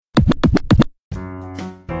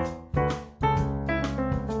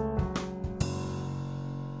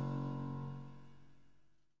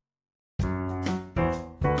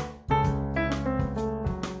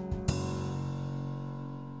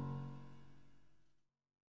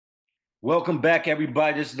Welcome back,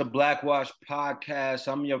 everybody. This is the Blackwash Podcast.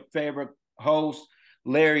 I'm your favorite host,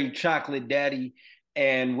 Larry Chocolate Daddy,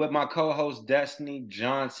 and with my co-host Destiny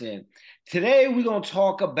Johnson. Today, we're going to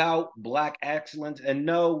talk about Black excellence. And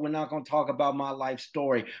no, we're not going to talk about my life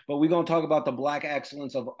story, but we're going to talk about the Black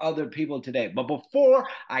excellence of other people today. But before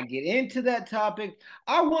I get into that topic,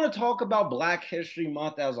 I want to talk about Black History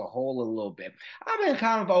Month as a whole a little bit. I've been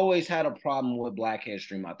kind of always had a problem with Black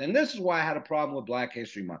History Month, and this is why I had a problem with Black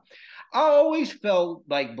History Month. I always felt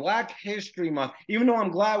like Black History Month, even though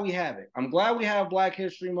I'm glad we have it. I'm glad we have Black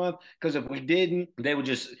History Month because if we didn't, they would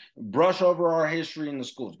just brush over our history in the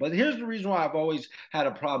schools. But here's the reason why I've always had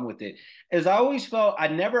a problem with it is I always felt I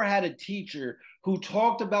never had a teacher who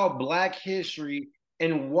talked about Black history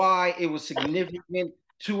and why it was significant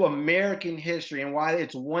to American history and why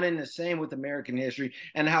it's one and the same with American history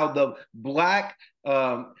and how the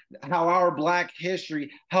how our Black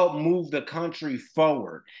history helped move the country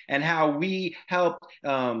forward and how we helped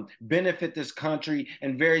benefit this country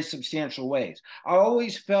in very substantial ways. I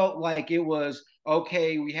always felt like it was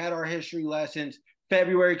okay. We had our history lessons.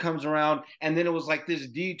 February comes around, and then it was like this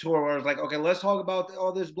detour where it was like, okay, let's talk about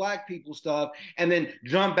all this Black people stuff, and then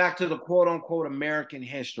jump back to the quote unquote American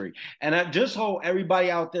history. And I just hope everybody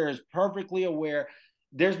out there is perfectly aware.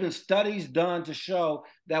 There's been studies done to show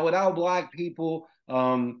that without Black people,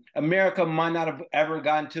 America might not have ever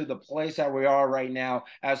gotten to the place that we are right now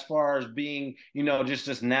as far as being, just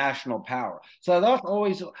this national power. So that's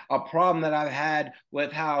always a problem that I've had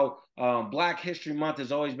with how Black History Month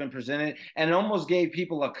has always been presented, and it almost gave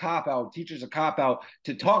people a cop out, teachers a cop out,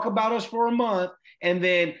 to talk about us for a month and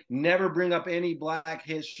then never bring up any Black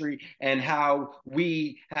history and how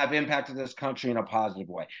we have impacted this country in a positive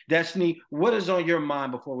way. Destiny, what is on your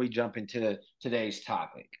mind before we jump into today's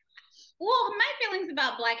topic? Well, my feelings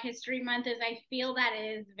about Black History Month is I feel that it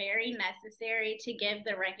is very necessary to give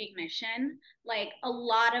the recognition. Like a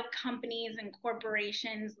lot of companies and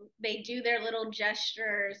corporations, they do their little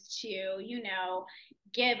gestures to,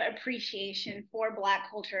 give appreciation for Black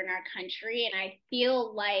culture in our country. And I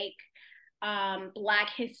feel like Black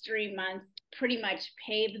History Month pretty much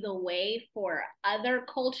paved the way for other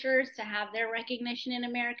cultures to have their recognition in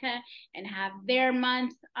America and have their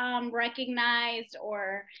month recognized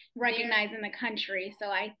or recognized in the country. So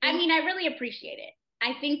I mean, I really appreciate it.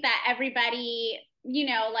 I think that everybody,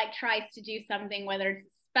 like tries to do something, whether it's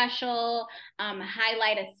special,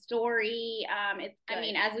 highlight a story. I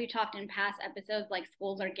mean, as we talked in past episodes, like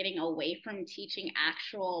schools are getting away from teaching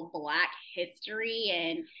actual Black history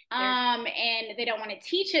and they don't want to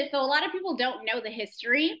teach it. So a lot of people don't know the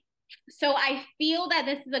history. So I feel that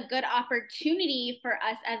this is a good opportunity for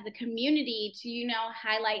us as the community to,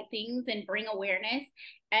 highlight things and bring awareness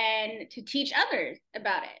and to teach others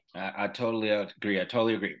about it. I totally agree. I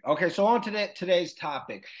totally agree. Okay, so on to today's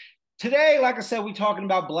topic. Today, like I said, we're talking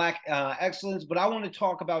about Black excellence, but I want to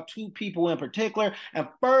talk about two people in particular. And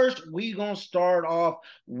first, we're going to start off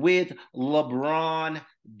with LeBron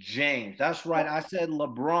James. That's right. I said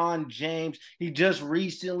LeBron James. He just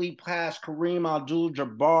recently passed Kareem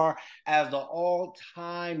Abdul-Jabbar as the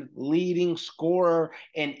all-time leading scorer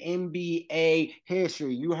in NBA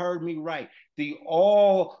history. You heard me right. The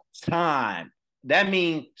all-time. That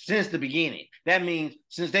means since the beginning. That means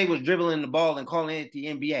since they was dribbling the ball and calling it the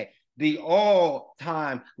NBA, the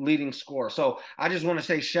all-time leading scorer. So I just want to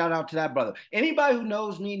say shout out to that brother. Anybody who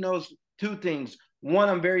knows me knows two things. One,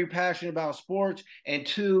 I'm very passionate about sports. And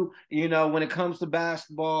two, when it comes to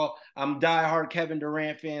basketball, I'm a diehard Kevin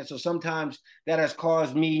Durant fan. So sometimes that has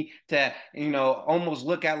caused me to, almost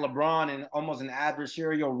look at LeBron in almost an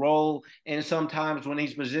adversarial role. And sometimes when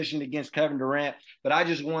he's positioned against Kevin Durant. But I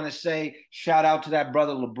just want to say shout out to that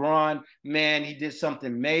brother LeBron. Man, he did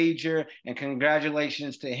something major. And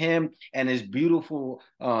congratulations to him and his beautiful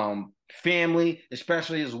family,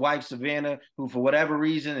 especially his wife Savannah, who for whatever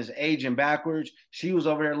reason is aging backwards. She was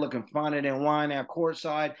over there looking finer than wine at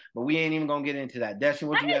courtside, but we ain't even gonna get into that. Destiny,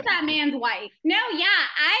 what do you have? That man's wife. No, yeah,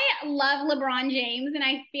 I love LeBron James, and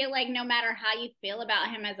I feel like no matter how you feel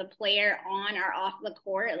about him as a player on or off the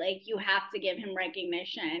court, like you have to give him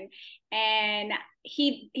recognition. And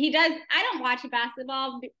he does. I don't watch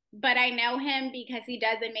basketball, but I know him because he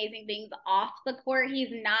does amazing things off the court.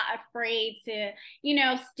 He's not afraid to,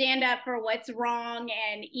 stand up for what's wrong.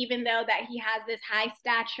 And even though that he has this high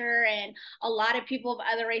stature and a lot of people of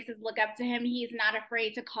other races look up to him, he's not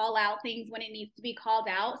afraid to call out things when it needs to be called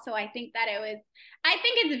out. So I think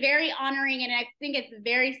it's very honoring, and I think it's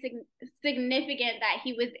very significant that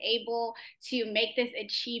he was able to make this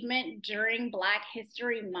achievement during Black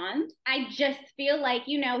History Month. I just feel like,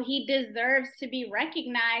 he deserves to be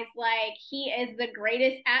recognized guys like he is the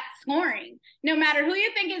greatest at scoring. No matter who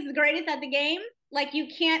you think is the greatest at the game, like you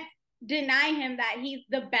can't deny him that he's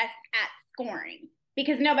the best at scoring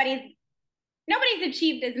because nobody's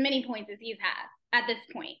achieved as many points as he's has at this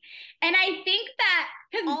point. And I think that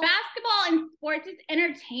because basketball and sports is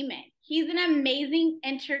entertainment, he's an amazing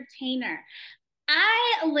entertainer.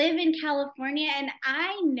 I live in California and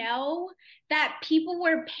I know that people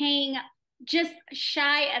were paying just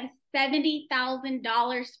shy of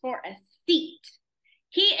 $70,000 for a seat.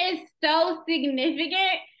 He is so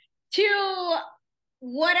significant to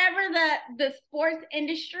whatever the sports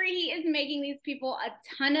industry. He is making these people a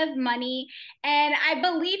ton of money, and I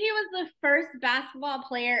believe he was the first basketball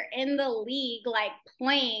player in the league like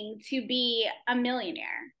playing to be a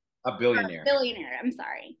millionaire, a billionaire. Billionaire, I'm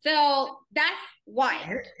sorry. So that's wild.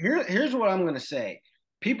 Here's what I'm gonna say.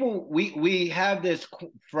 People, we have this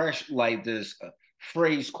fresh, like this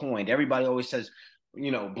phrase coined. Everybody always says,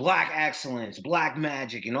 you know, black excellence, black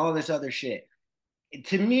magic, and all this other shit.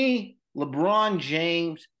 To me, LeBron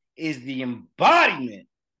James is the embodiment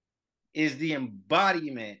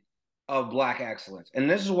of black excellence. And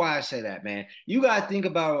this is why I say that, man. You got to think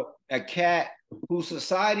about a cat who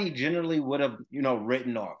society generally would have, you know,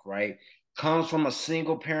 written off, right? Comes from a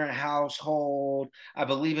single parent household. I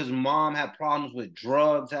believe his mom had problems with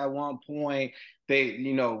drugs at one point. They,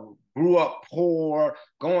 you know, grew up poor,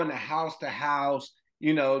 going to house,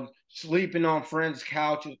 you know, sleeping on friends'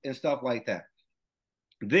 couches and stuff like that.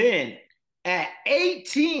 Then at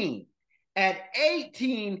 18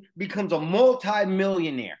 becomes a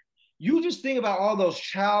multi-millionaire. You just think about all those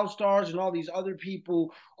child stars and all these other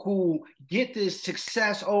people who get this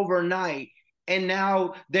success overnight, and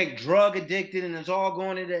now they're drug addicted and it's all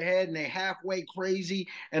going in their head and they're halfway crazy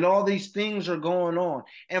and all these things are going on.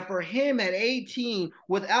 And for him at 18,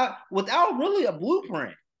 without really a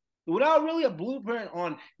blueprint,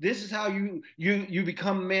 on this is how you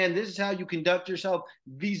become a man, this is how you conduct yourself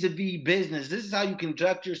vis-a-vis business, this is how you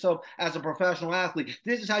conduct yourself as a professional athlete,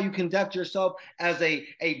 this is how you conduct yourself as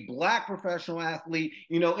a black professional athlete,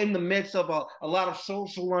 you know, in the midst of a lot of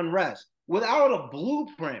social unrest. Without a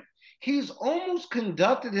blueprint, he's almost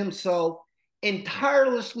conducted himself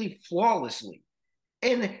tirelessly flawlessly.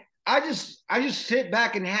 And I just sit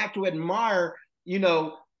back and have to admire, you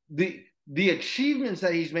know, the achievements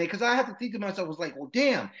that he's made, because I have to think to myself, was like, well,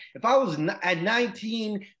 damn, if I was at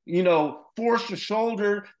 19, you know, forced to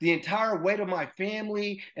shoulder the entire weight of my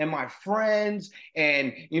family and my friends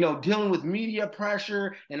and, you know, dealing with media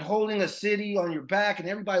pressure and holding a city on your back and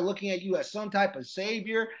everybody looking at you as some type of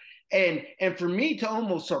savior, and for me to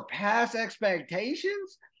almost surpass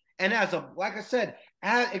expectations, and like I said,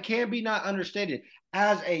 it can't be not understated,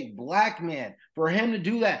 as a black man, for him to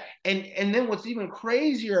do that, and then what's even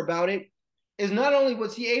crazier about it is not only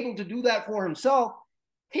was he able to do that for himself,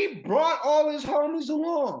 he brought all his homies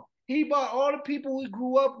along. He brought all the people we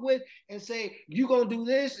grew up with and say, you gonna do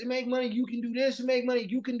this and make money, you can do this and make money,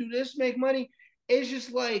 you can do this and make money. It's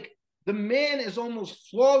just like the man is almost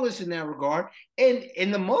flawless in that regard.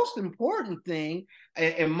 And the most important thing,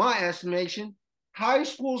 in my estimation, high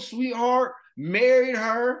school sweetheart, married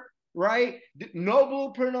her, right? No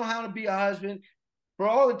blueprint on how to be a husband. For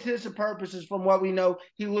all intents and purposes, from what we know,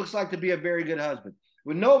 he looks like to be a very good husband.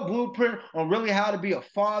 With no blueprint on really how to be a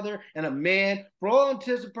father and a man, for all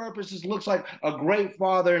intents and purposes, looks like a great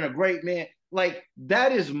father and a great man. Like,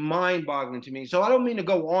 that is mind-boggling to me. So I don't mean to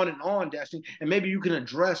go on, Destiny, and maybe you can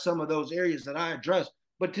address some of those areas that I addressed.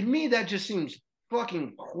 But to me, that just seems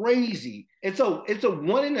fucking crazy. It's a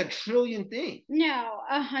 1 in a trillion thing. No,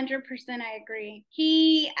 100% I agree.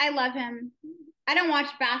 I love him. I don't watch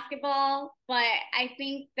basketball, but I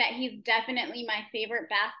think that he's definitely my favorite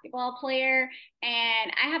basketball player.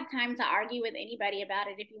 And I have time to argue with anybody about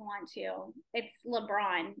it if you want to. It's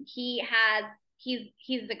LeBron.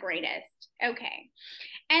 He's the greatest. Okay.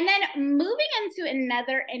 And then moving into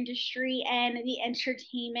another industry, and the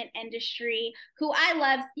entertainment industry, who I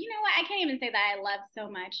love. You know what? I can't even say that I love so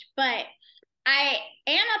much, but I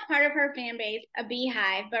am a part of her fan base, a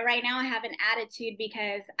Beehive, but right now I have an attitude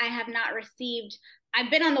because I have not received,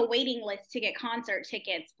 I've been on the waiting list to get concert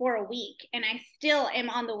tickets for a week, and I still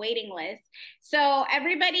am on the waiting list. So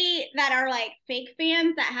everybody that are like fake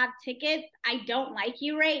fans that have tickets, I don't like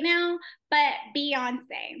you right now, but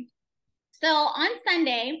Beyoncé. So on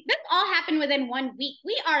Sunday, this all happened within 1 week.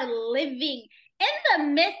 We are living in the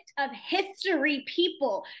midst of history,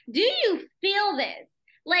 people. Do you feel this?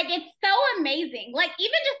 Like, it's so amazing. Like,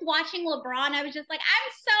 even just watching LeBron, I was just like,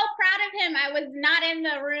 I'm so proud of him. I was not in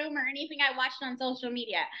the room or anything. I watched on social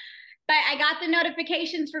media. But I got the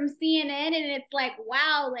notifications from CNN, and it's like,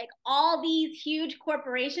 wow, like all these huge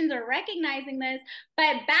corporations are recognizing this.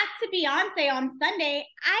 But back to Beyonce on Sunday,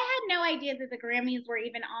 I had no idea that the Grammys were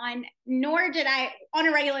even on, nor did I on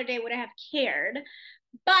a regular day would have cared.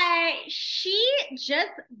 But she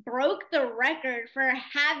just broke the record for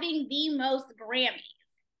having the most Grammys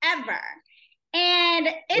ever. And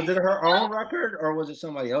was it her own record or was it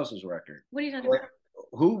somebody else's record? What are you talking about?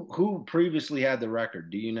 Who previously had the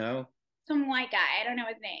record? Do you know? Some white guy. I don't know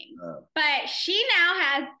his name. But she now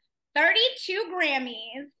has 32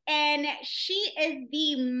 Grammys, and she is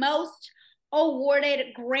the most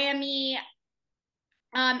awarded Grammy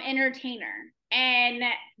entertainer. And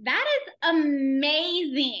that is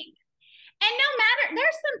amazing. And no matter,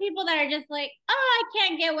 there's some people that are just like, oh, I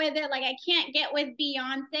can't get with it. Like, I can't get with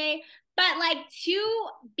Beyonce. But like to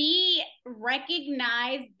be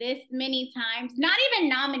recognized this many times, not even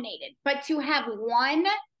nominated, but to have won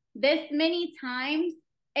this many times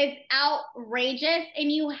is outrageous.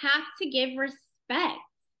 And you have to give respect.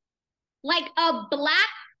 Like a Black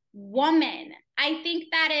woman. I think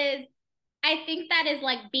that is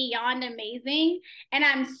like beyond amazing. And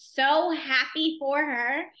I'm so happy for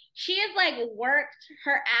her. She has like worked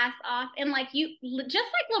her ass off. And like just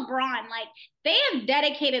like LeBron, like they have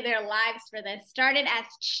dedicated their lives for this. Started as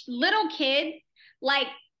little kids, like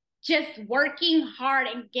just working hard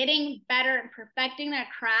and getting better and perfecting their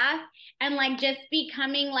craft and like just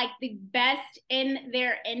becoming like the best in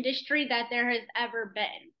their industry that there has ever been.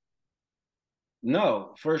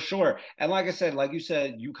 No, for sure. And like I said, like you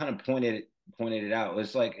said, you kind of pointed it out.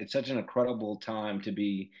 It's like it's such an incredible time to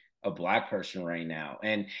be a Black person right now.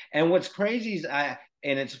 And what's crazy is and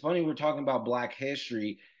it's funny we're talking about Black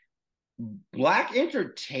history. Black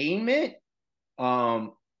entertainment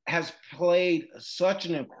has played such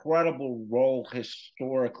an incredible role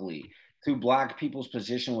historically to Black people's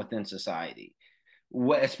position within society.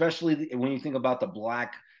 Especially when you think about the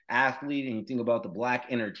Black athlete and you think about the Black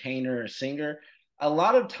entertainer or singer, a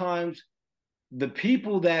lot of times the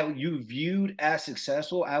people that you viewed as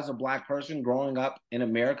successful as a Black person growing up in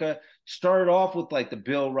America started off with like the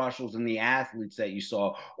Bill Russells and the athletes that you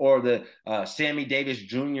saw, or the Sammy Davis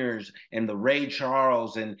Jr.'s and the Ray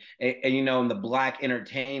Charles and you know, and the Black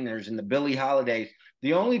entertainers and the Billie Holidays.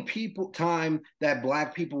 The only time that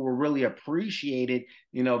Black people were really appreciated,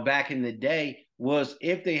 you know, back in the day was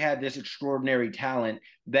if they had this extraordinary talent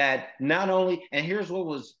that not only, and here's what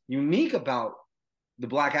was unique about the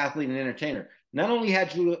Black athlete and entertainer, not only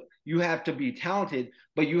had you have to be talented,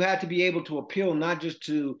 but you had to be able to appeal not just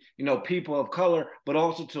to, you know, people of color, but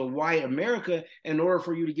also to white America in order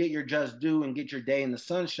for you to get your just due and get your day in the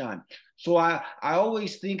sunshine. So I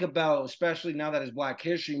always think about, especially now that it's Black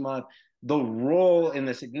History Month, the role and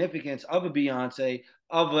the significance of a Beyonce,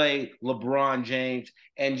 of a LeBron James,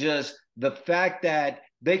 and just the fact that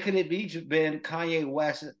they could have each been Kanye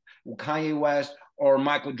West or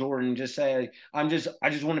Michael Jordan. Just say, I just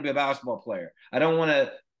want to be a basketball player. I don't want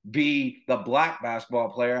to be the Black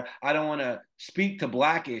basketball player. I don't want to speak to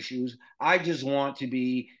Black issues. I just want to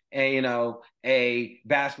be a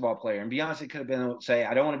basketball player. And Beyonce could have been say,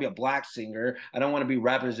 I don't want to be a Black singer. I don't want to be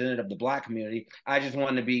representative of the Black community. I just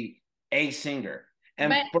want to be a singer.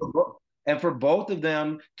 And for both of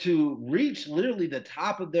them to reach literally the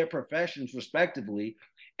top of their professions respectively,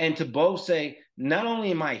 and to both say, not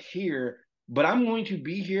only am I here, but I'm going to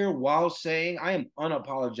be here while saying I am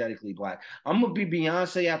unapologetically Black. I'm going to be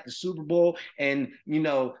Beyonce at the Super Bowl and, you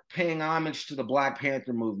know, paying homage to the Black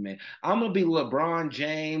Panther movement. I'm going to be LeBron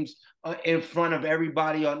James in front of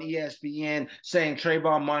everybody on ESPN saying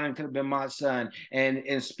Trayvon Martin could have been my son,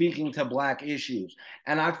 and speaking to Black issues.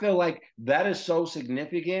 And I feel like that is so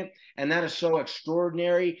significant and that is so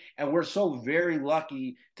extraordinary. And we're so very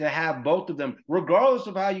lucky to have both of them, regardless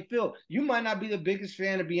of how you feel. You might not be the biggest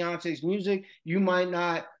fan of Beyonce's music. You might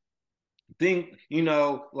not think, you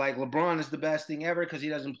know, like LeBron is the best thing ever because he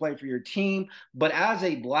doesn't play for your team. But as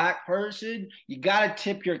a Black person, you got to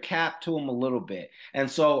tip your cap to him a little bit. And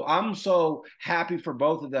so I'm so happy for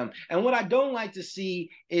both of them. And what I don't like to see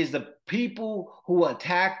is the people who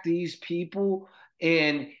attack these people,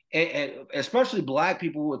 and especially Black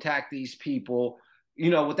people who attack these people, you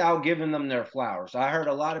know, without giving them their flowers. I heard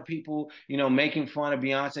a lot of people, you know, making fun of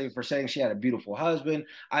Beyonce for saying she had a beautiful husband.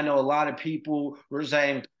 I know a lot of people were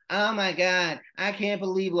saying, oh my God, I can't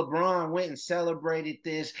believe LeBron went and celebrated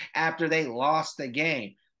this after they lost the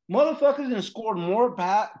game. Motherfuckers have scored more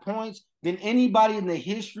points than anybody in the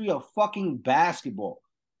history of fucking basketball.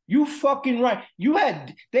 You fucking right.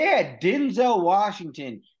 They had Denzel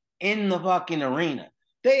Washington in the fucking arena.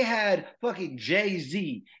 They had fucking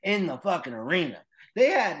Jay-Z in the fucking arena.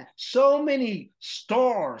 They had so many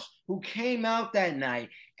stars who came out that night.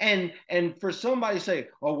 And for somebody to say,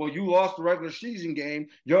 oh, well, you lost the regular season game,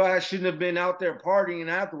 your ass shouldn't have been out there partying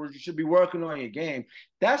afterwards. You should be working on your game.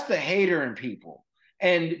 That's the hater in people.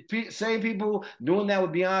 And same people doing that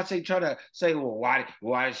with Beyonce, trying to say, well,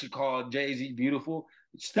 why did she call Jay-Z beautiful?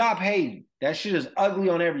 Stop hating. That shit is ugly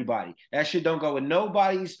on everybody. That shit don't go with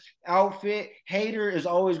nobody's outfit. Hater is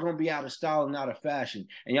always going to be out of style and out of fashion.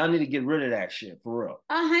 And y'all need to get rid of that shit for real.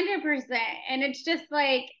 100%. And it's just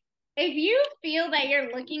like, if you feel that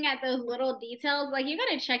you're looking at those little details, like you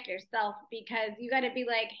got to check yourself, because you got to be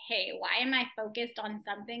like, hey, why am I focused on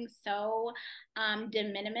something so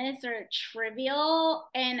de minimis or trivial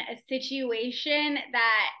in a situation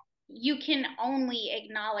that you can only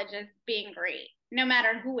acknowledge as being great, no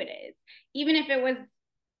matter who it is? Even if it was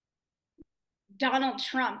Donald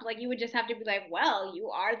Trump, like you would just have to be like, well, you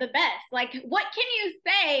are the best. Like, what can you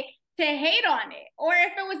say to hate on it? Or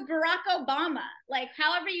if it was Barack Obama, like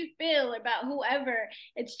however you feel about whoever,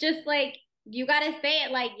 it's just like, you got to say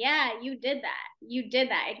it like, yeah, you did that. You did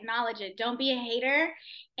that. Acknowledge it. Don't be a hater.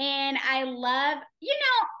 And I love,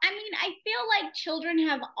 I mean, I feel like children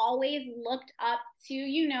have always looked up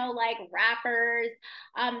to, like rappers,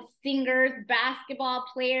 singers, basketball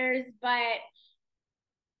players, but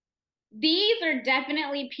these are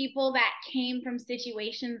definitely people that came from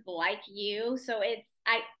situations like you. So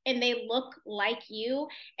and they look like you,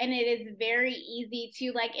 and it is very easy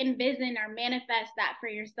to like envision or manifest that for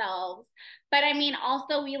yourselves. But I mean,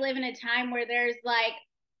 also we live in a time where there's like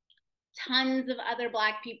tons of other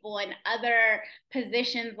Black people in other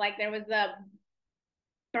positions. Like there was a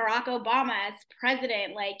Barack Obama as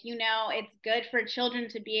president. Like, it's good for children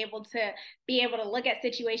to be able to look at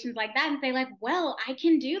situations like that and say like, well, I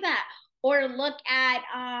can do that. Or look at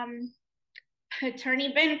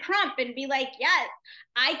attorney Ben Crump and be like, yes,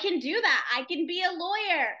 I can do that. I can be a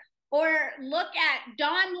lawyer. Or look at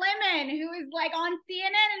Don Lemon, who is like on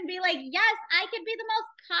CNN, and be like, yes, I could be the most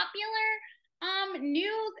popular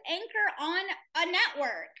news anchor on a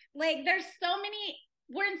network. Like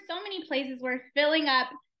we're in so many places, we're filling up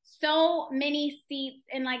so many seats,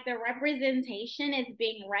 and like the representation is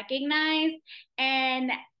being recognized.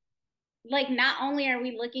 And like, not only are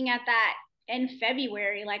we looking at that in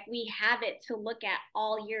February, like we have it to look at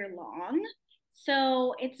all year long.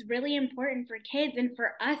 So it's really important for kids and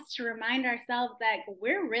for us to remind ourselves that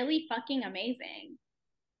we're really fucking amazing.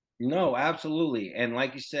 No, absolutely. And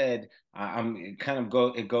like you said, I'm it kind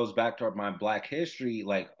of it goes back to my Black history,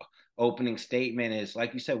 like opening statement is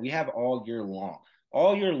like you said, we have all year long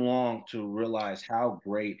to realize how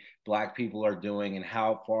great Black people are doing and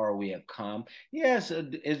how far we have come. Yes,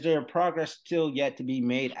 is there progress still yet to be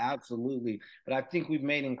made? Absolutely. But I think we've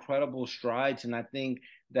made incredible strides. And I think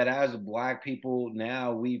that as Black people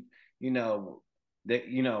now, we've,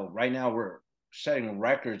 right now we're setting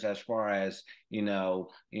records as far as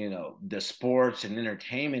the sports and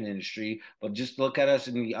entertainment industry, but just look at us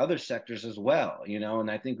in the other sectors as well, and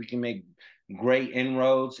I think we can make great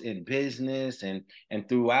inroads in business and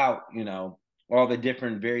throughout, all the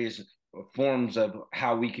different various forms of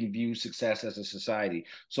how we can view success as a society.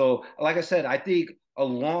 So like I said, I think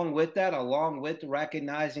along with that, along with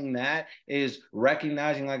recognizing that, is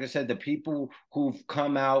recognizing, like I said, the people who've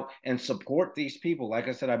come out and support these people. Like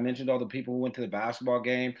I said, I mentioned all the people who went to the basketball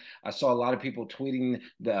game. I saw a lot of people tweeting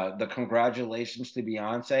the congratulations to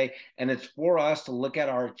Beyonce. And it's for us to look at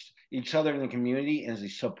each other in the community and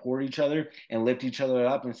support each other and lift each other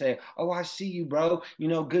up and say, oh, I see you, bro.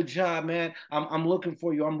 Good job, man. I'm looking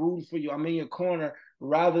for you. I'm rooting for you. I'm in your corner,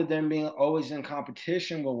 rather than being always in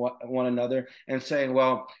competition with one another and saying,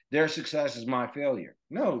 well, their success is my failure.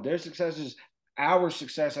 No, their success is our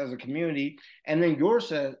success as a community, and then your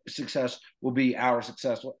success will be our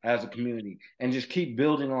success as a community, and just keep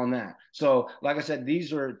building on that. So like I said,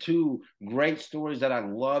 these are two great stories that I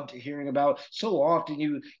loved hearing about. So often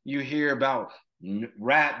you hear about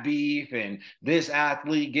rap beef and this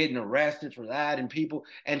athlete getting arrested for that, and people,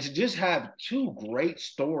 and to just have two great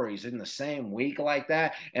stories in the same week like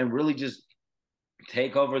that and really just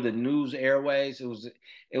take over the news airways,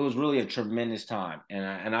 it was really a tremendous time.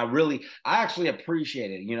 And I actually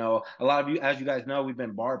appreciate it. A lot of you, as you guys know, we've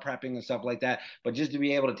been bar prepping and stuff like that, but just to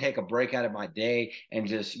be able to take a break out of my day and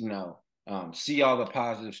just see all the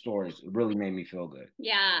positive stories, it really made me feel good.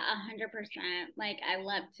 Yeah, 100%. Like, I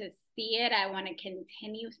love to see it. I want to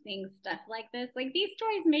continue seeing stuff like this. Like, these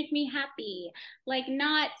stories make me happy. Like,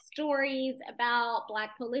 not stories about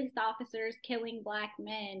Black police officers killing Black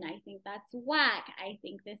men. I think that's whack. I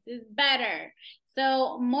think this is better.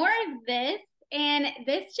 So, more of this. And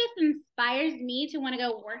this just inspires me to want to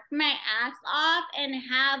go work my ass off and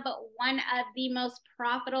have one of the most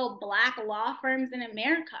profitable Black law firms in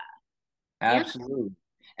America. Yeah. Absolutely.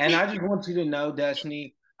 And I just want you to know,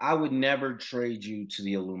 Destiny, I would never trade you to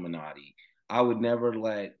the Illuminati. I would never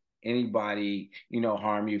let anybody,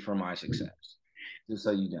 harm you for my success. Just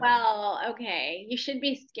so you know. Well, okay. You should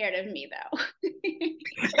be scared of me, though. Because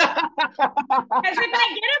if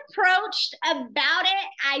I get approached about it,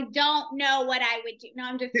 I don't know what I would do. No,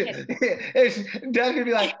 I'm just kidding. It's Doug's gonna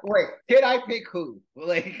be like, wait, can I pick who?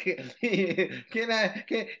 Like,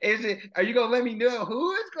 are you gonna let me know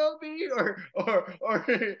who it's gonna be, or or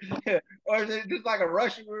is it just like a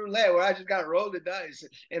Russian roulette where I just gotta roll the dice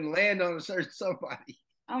and land on a certain somebody?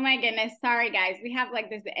 Oh my goodness. Sorry, guys. We have like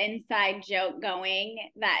this inside joke going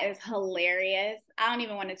that is hilarious. I don't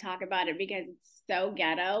even want to talk about it because it's so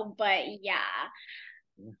ghetto, but yeah.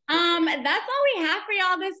 That's all we have for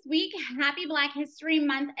y'all this week. Happy Black History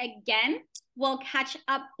Month again. We'll catch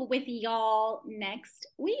up with y'all next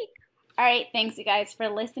week. All right, thanks you guys for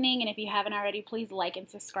listening. And if you haven't already, please like and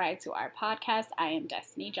subscribe to our podcast. I am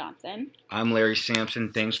Destiny Johnson. I'm Larry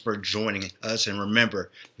Sampson. Thanks for joining us. And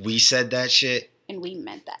remember, we said that shit. And we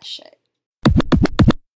meant that shit.